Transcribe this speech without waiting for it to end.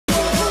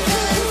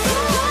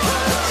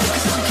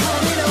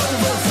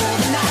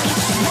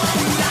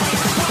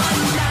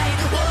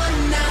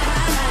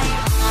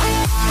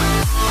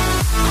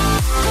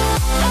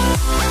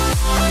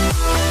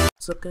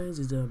What's up, guys?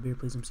 It's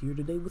EmperialCraft here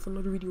today with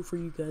another video for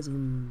you guys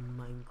in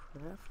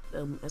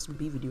Minecraft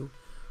SMP video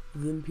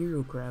with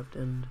EmperialCraft.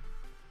 And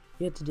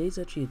yeah, today's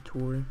actually a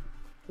tour. It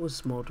was a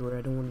small tour.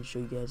 I don't want to show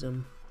you guys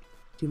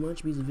too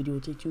much because the video will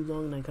take too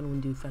long, and I kind of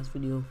want to do a fast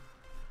video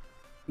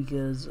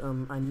because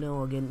I know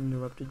I'll get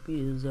interrupted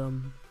because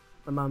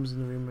my mom's in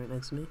the room right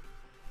next to me,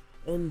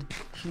 and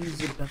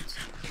she's about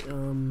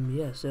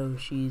yeah, so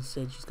she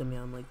said she's coming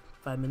out in like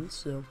 5 minutes,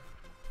 so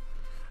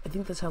I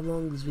think that's how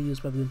long this video is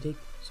probably gonna take.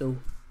 So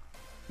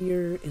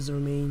here is the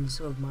remains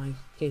of my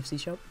KFC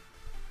shop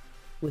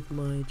with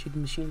my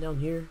chicken machine down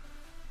here.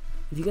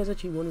 If you guys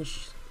actually want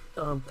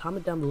to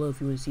comment down below if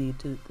you want to see it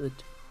to the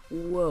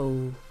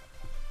whoa.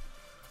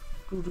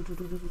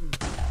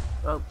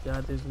 Oh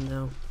god, there's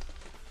no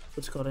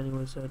what's it called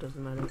anyway, so it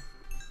doesn't matter.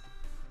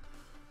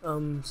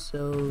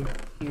 So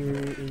here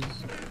is,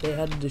 they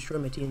had to destroy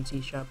my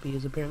TNT shop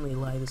because apparently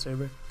lie the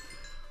server.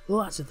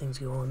 Lots of things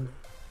go on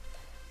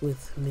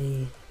with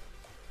me.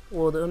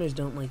 Well, the owners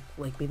don't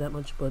like me that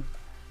much, but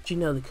you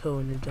know, the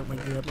co-owners don't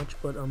like me that much,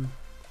 but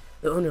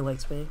the owner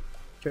likes me.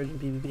 Charging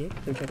PvP,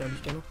 go check out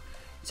his channel.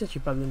 He's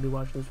actually probably gonna be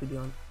watching this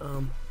video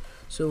on.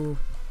 So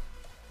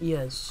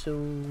yeah, so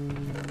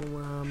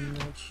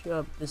not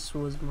sure. This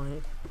was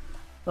my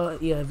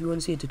yeah, if you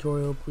want to see a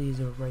tutorial, please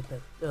write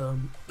that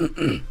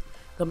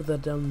comment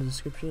that down in the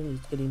description.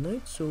 It's getting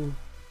night, so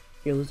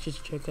here, let's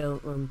just check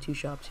out two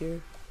shops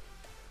here.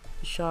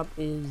 The shop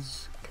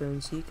is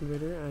currency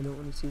converter. I don't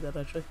want to see that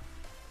actually.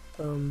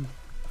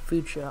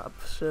 Food shop,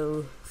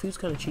 so food's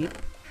kind of cheap.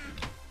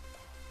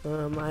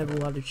 I have a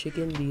lot of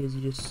chicken because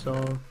you just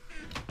saw.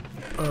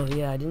 Oh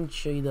yeah, I didn't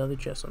show you the other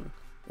chests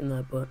in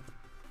that, but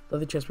the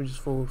other chests were just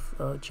full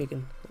of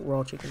chicken,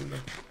 raw chicken.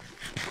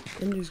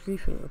 And there's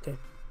griefing. Okay.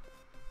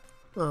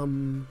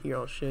 Here,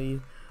 I'll show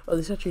you. Oh,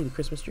 this is actually the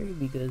Christmas tree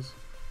because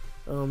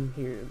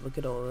here, look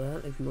at all of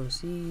that. If you want to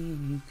see,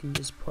 you can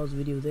just pause the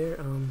video there.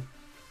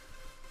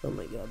 Oh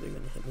my god, they're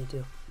gonna hit me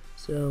too.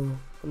 So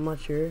I'm not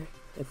sure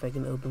if I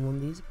can open one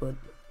of these, but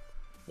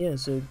yeah,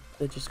 so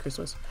that's just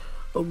Christmas.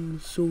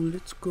 So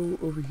let's go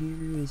over here.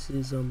 This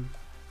is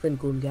friend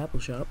Golden Apple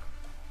shop,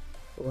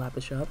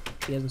 Lapis shop.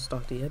 He hasn't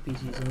stocked it yet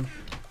because he's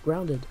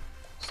grounded,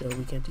 so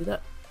we can't do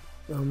that.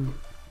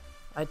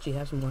 I actually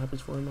have some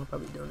lapis for him. I'll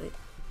probably donate.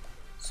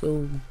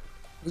 So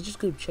let's just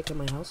go check out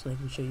my house and I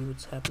can show you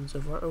what's happened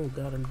so far. Oh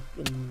god, I'm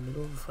in the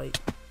middle of a fight.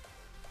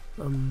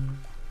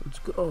 Let's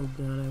go. Oh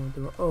god, I went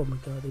through. Oh my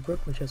god, they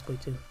broke my chest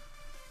plate too.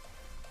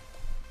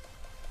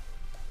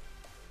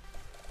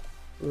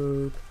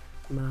 Broke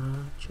my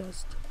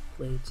chest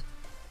plate.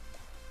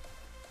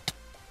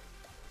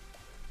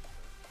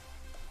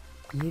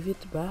 Give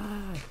it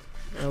back.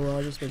 Oh well,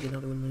 I'll just make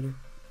another one later.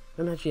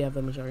 I don't actually have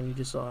that much iron. You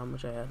just saw how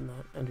much I had in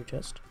that ender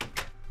chest.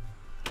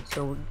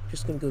 So we're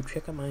just gonna go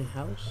check out my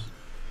house.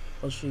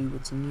 I'll show you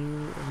what's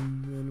new,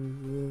 and then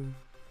we'll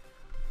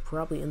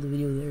probably end the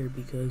video there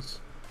because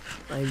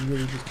I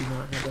really just do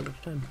not have that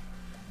much time.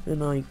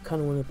 And I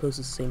kind of want to post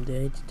the same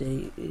day.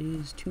 Today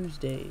is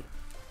Tuesday.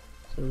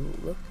 So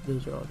look,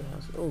 those are all the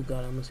houses. Oh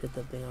god, I almost hit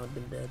that thing. I would have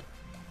been dead.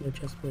 No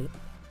chest plate.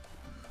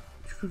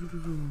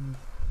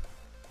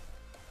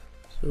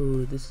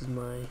 So this is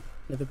my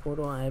nether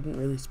portal. I haven't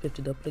really spiffed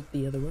it up like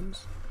the other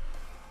ones.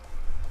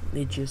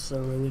 They just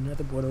really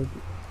nether portal.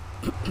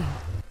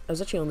 I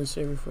was actually on this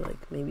server for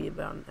like maybe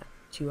about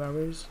 2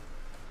 hours.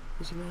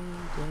 Do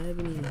I have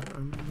any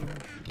armor?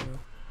 No.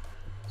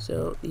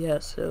 So yeah,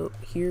 so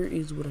here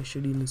is what I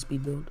showed you in the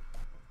speed build.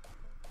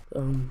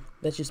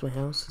 That's just my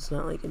house. It's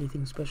not like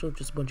anything special,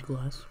 just a bunch of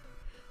glass.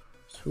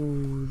 So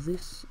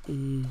this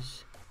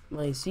is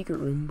my secret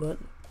room, but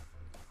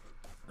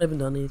I haven't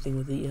done anything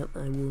with it yet.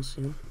 I will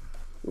soon.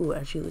 Ooh,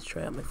 actually, let's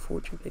try out my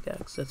fortune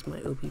pickaxe. That's my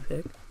OP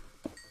pick.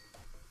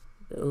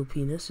 The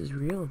OP-ness is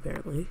real,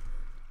 apparently.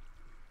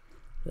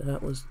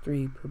 That was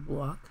 3 per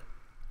block.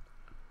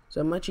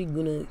 So I'm actually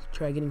gonna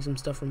try getting some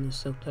stuff from this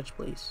self-touch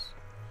place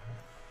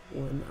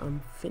when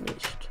I'm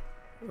finished.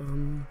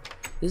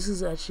 This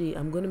is actually,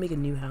 I'm gonna make a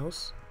new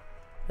house.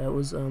 That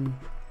was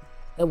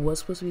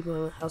supposed to be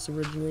my house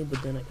originally,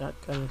 but then I got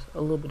kind of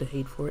a little bit of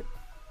hate for it.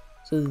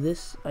 So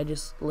this, I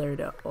just layered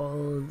out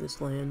all of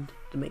this land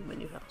to make my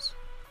new house.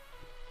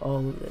 All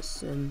of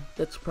this, and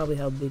that's probably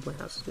how big my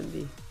house is gonna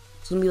be.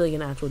 It's gonna be like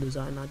an actual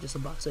design, not just a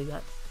box I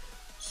got.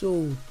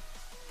 So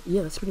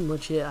yeah, that's pretty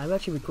much it. I've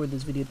actually recorded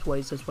this video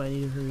twice, that's why I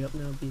need to hurry up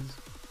now because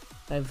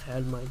I've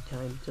had my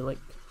time to like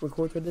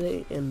record for the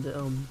day. And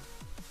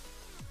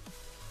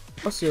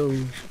also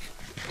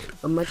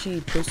I'm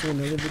actually posting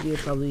another video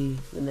probably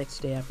the next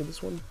day after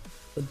this one,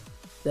 but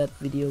that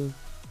video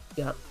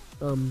got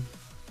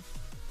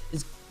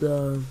is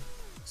the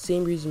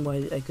same reason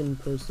why I couldn't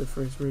post the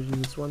first version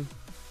of this one.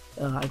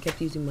 I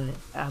kept using my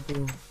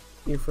Apple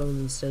earphones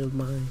instead of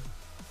my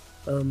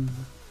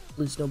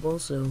blue snowball,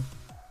 so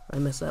I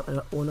messed that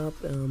one up.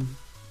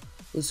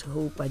 Let's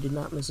hope I did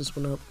not mess this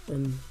one up.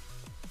 And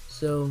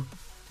so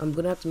I'm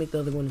gonna have to make the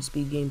other one a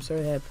speed game.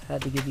 Sorry I have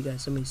had to give you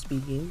guys so many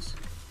speed games,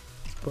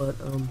 but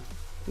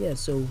yeah,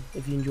 so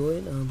if you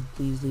enjoyed,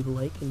 please leave a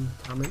like and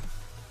comment.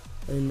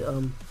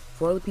 And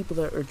for all the people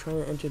that are trying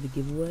to enter the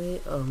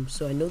giveaway,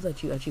 so I know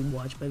that you actually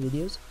watch my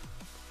videos.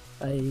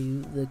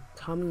 The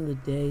comment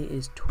of the day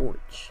is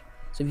torch.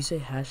 So if you say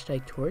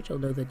hashtag torch, I'll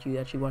know that you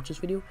actually watch this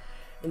video.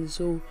 And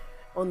so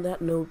on that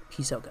note,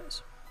 peace out,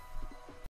 guys.